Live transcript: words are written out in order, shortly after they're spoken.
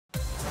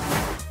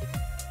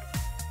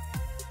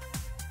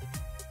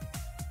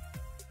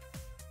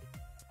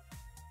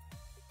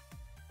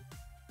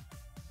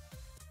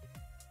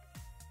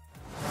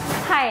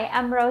Hi,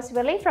 I'm Rose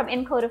Willie from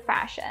Intuos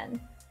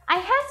Fashion. I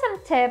have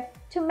some tips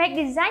to make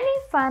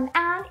designing fun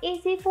and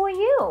easy for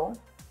you.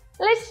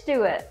 Let's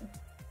do it!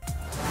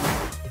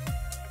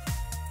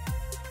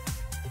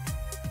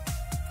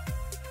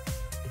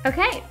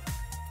 Okay,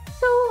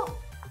 so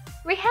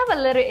we have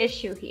a little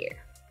issue here.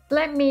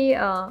 Let me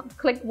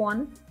click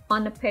one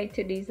on the page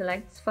to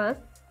deselect first.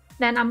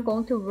 Then I'm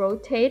going to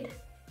rotate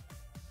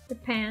the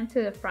pen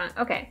to the front.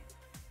 Okay,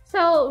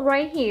 so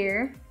right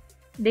here,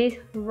 this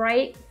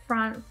right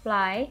front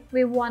fly,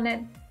 we want it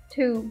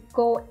to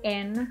go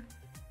in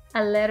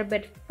a little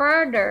bit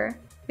further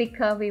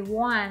because we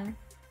want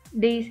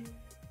this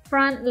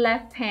front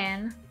left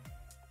pen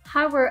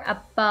hover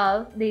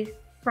above this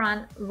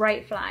front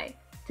right fly.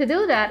 To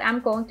do that,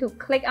 I'm going to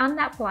click on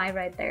that fly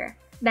right there.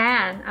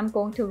 Then I'm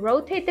going to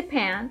rotate the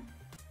pen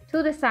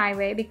to the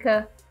sideways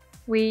because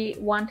we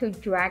want to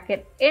drag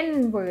it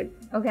inward.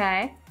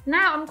 Okay,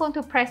 now I'm going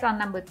to press on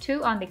number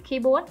 2 on the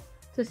keyboard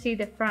to see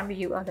the front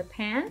view of the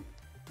pen.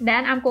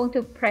 Then I'm going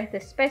to press the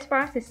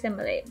spacebar to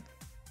simulate.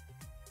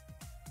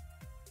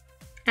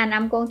 And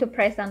I'm going to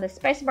press on the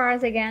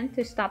spacebars again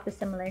to stop the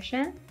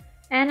simulation.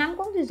 And I'm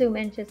going to zoom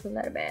in just a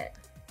little bit.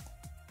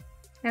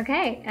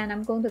 Okay, and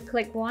I'm going to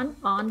click one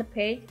on the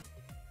page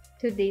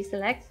to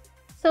deselect.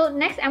 So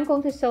next I'm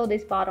going to sew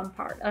this bottom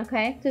part.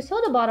 Okay, to sew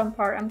the bottom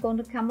part, I'm going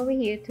to come over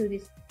here to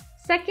this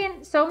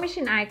second sewing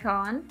machine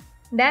icon.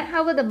 Then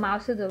hover the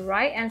mouse to the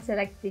right and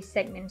select the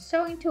segment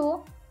sewing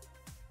tool.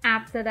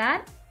 After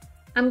that,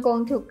 I'm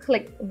going to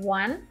click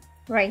one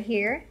right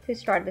here to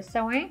start the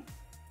sewing.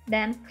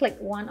 Then click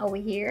one over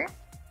here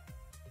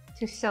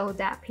to sew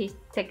that piece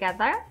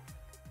together.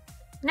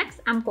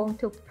 Next, I'm going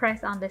to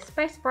press on the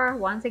spacebar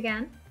once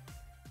again.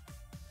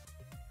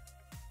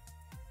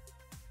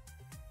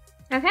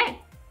 Okay,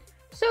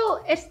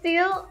 so it's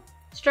still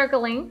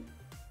struggling,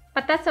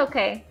 but that's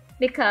okay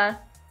because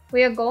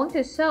we are going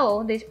to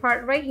sew this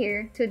part right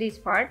here to this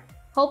part.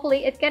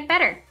 Hopefully it gets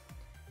better.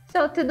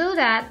 So to do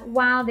that,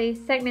 while the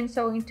segment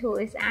sewing tool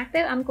is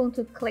active, I'm going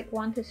to click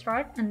one to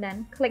start and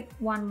then click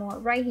one more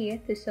right here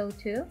to sew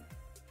to.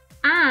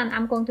 And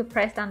I'm going to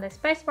press down the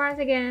space bars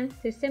again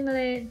to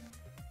simulate.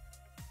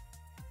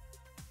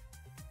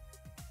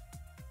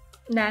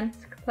 Then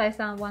press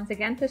down once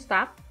again to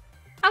stop.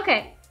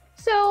 Okay,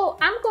 so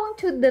I'm going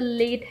to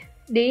delete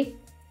the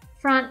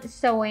front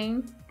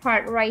sewing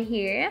part right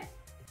here.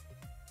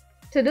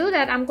 To do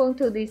that, I'm going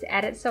to this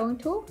edit sewing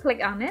tool,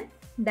 click on it,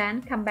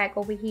 then come back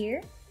over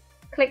here.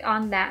 Click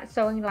on that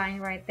sewing line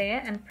right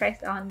there and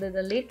press on the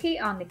delete key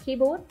on the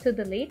keyboard to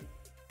delete.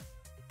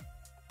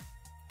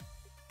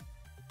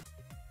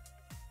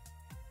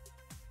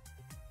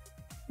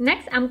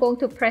 Next, I'm going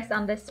to press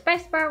on the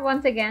spacebar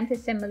once again to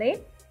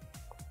simulate.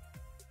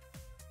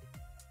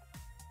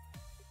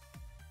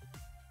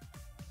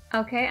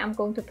 Okay, I'm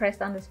going to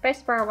press on the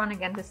spacebar one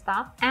again to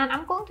stop. And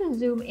I'm going to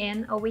zoom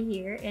in over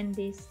here in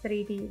this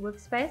 3D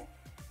workspace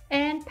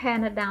and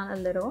pan it down a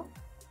little.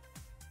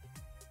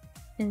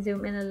 And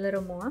zoom in a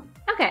little more.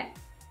 Okay,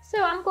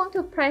 so I'm going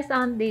to press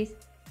on this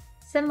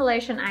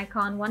simulation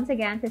icon once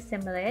again to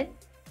simulate.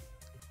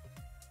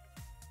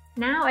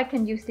 Now I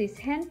can use this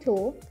hand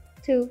tool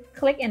to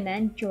click and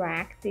then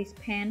drag this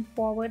pen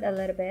forward a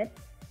little bit,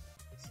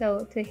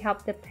 so to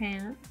help the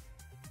pen.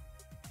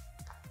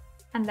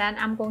 And then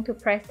I'm going to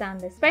press down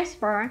the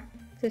spacebar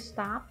to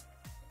stop.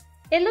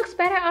 It looks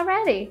better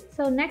already.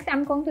 So next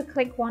I'm going to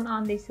click one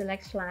on the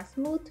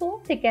select/smooth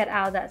tool to get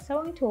out that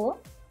sewing tool.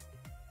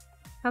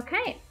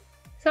 Okay,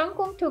 so I'm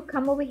going to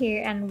come over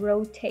here and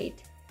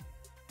rotate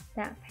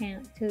that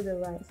pen to the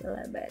right a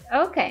little bit.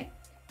 Okay,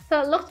 so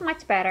it looks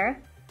much better.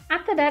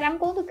 After that, I'm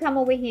going to come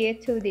over here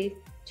to the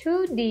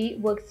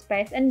 2D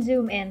workspace and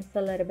zoom in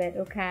a little bit,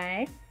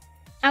 okay?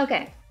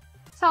 Okay,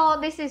 so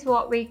this is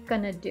what we're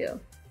gonna do.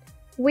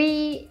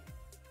 We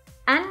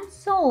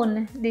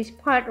unsewn this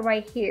part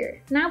right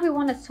here. Now we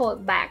want to sew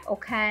it back,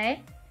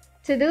 okay?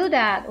 To do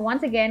that,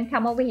 once again,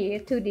 come over here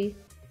to the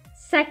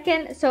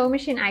second sewing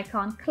machine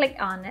icon, click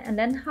on it and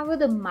then hover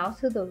the mouse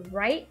to the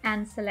right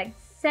and select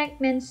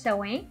segment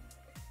sewing.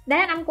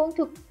 Then I'm going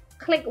to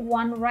click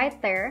one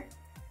right there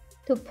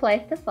to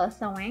place the first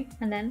sewing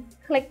and then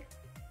click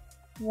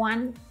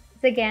once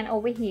again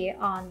over here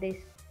on this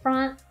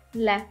front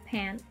left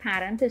hand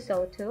pattern to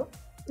sew to.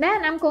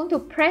 Then I'm going to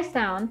press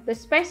down the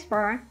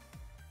spacebar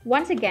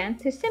once again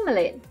to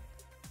simulate.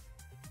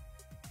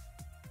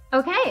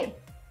 Okay,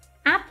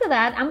 after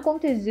that I'm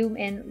going to zoom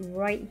in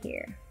right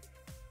here,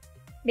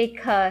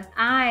 because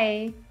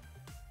I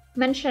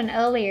mentioned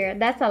earlier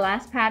that's the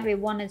last part we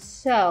want to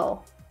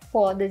sew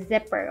for the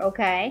zipper,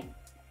 okay?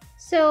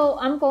 So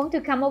I'm going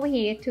to come over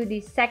here to the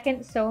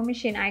second sewing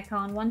machine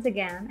icon once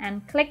again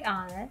and click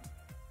on it.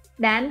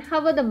 Then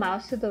hover the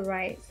mouse to the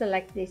right,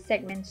 select the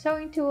segment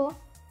sewing tool.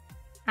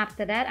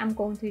 After that, I'm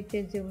going to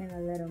just zoom in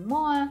a little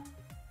more.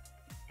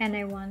 And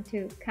I want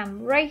to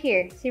come right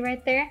here, see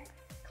right there?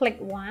 Click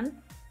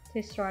one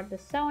to start the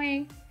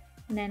sewing.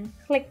 And then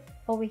click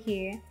over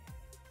here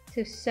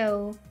to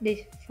sew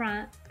this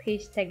front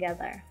piece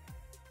together.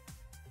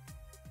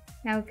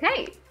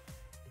 Okay,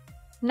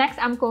 Next,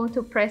 I'm going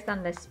to press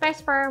on the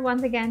spacebar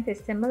once again to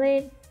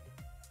simulate.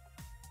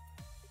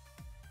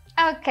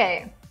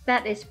 Okay,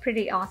 that is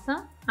pretty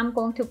awesome. I'm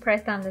going to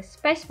press on the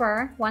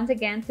spacebar once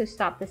again to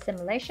stop the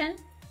simulation.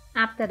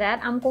 After that,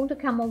 I'm going to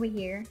come over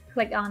here,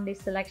 click on the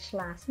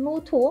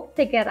select/smooth tool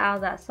to get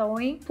out that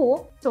sewing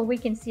tool so we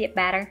can see it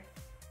better.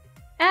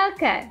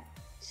 Okay,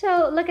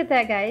 so look at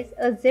that guys,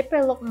 a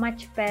zipper look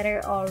much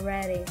better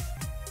already.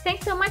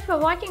 Thanks so much for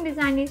watching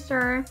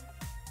Designister.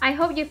 I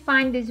hope you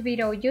find this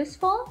video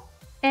useful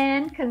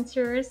and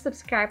consider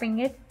subscribing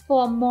it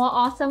for more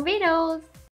awesome videos.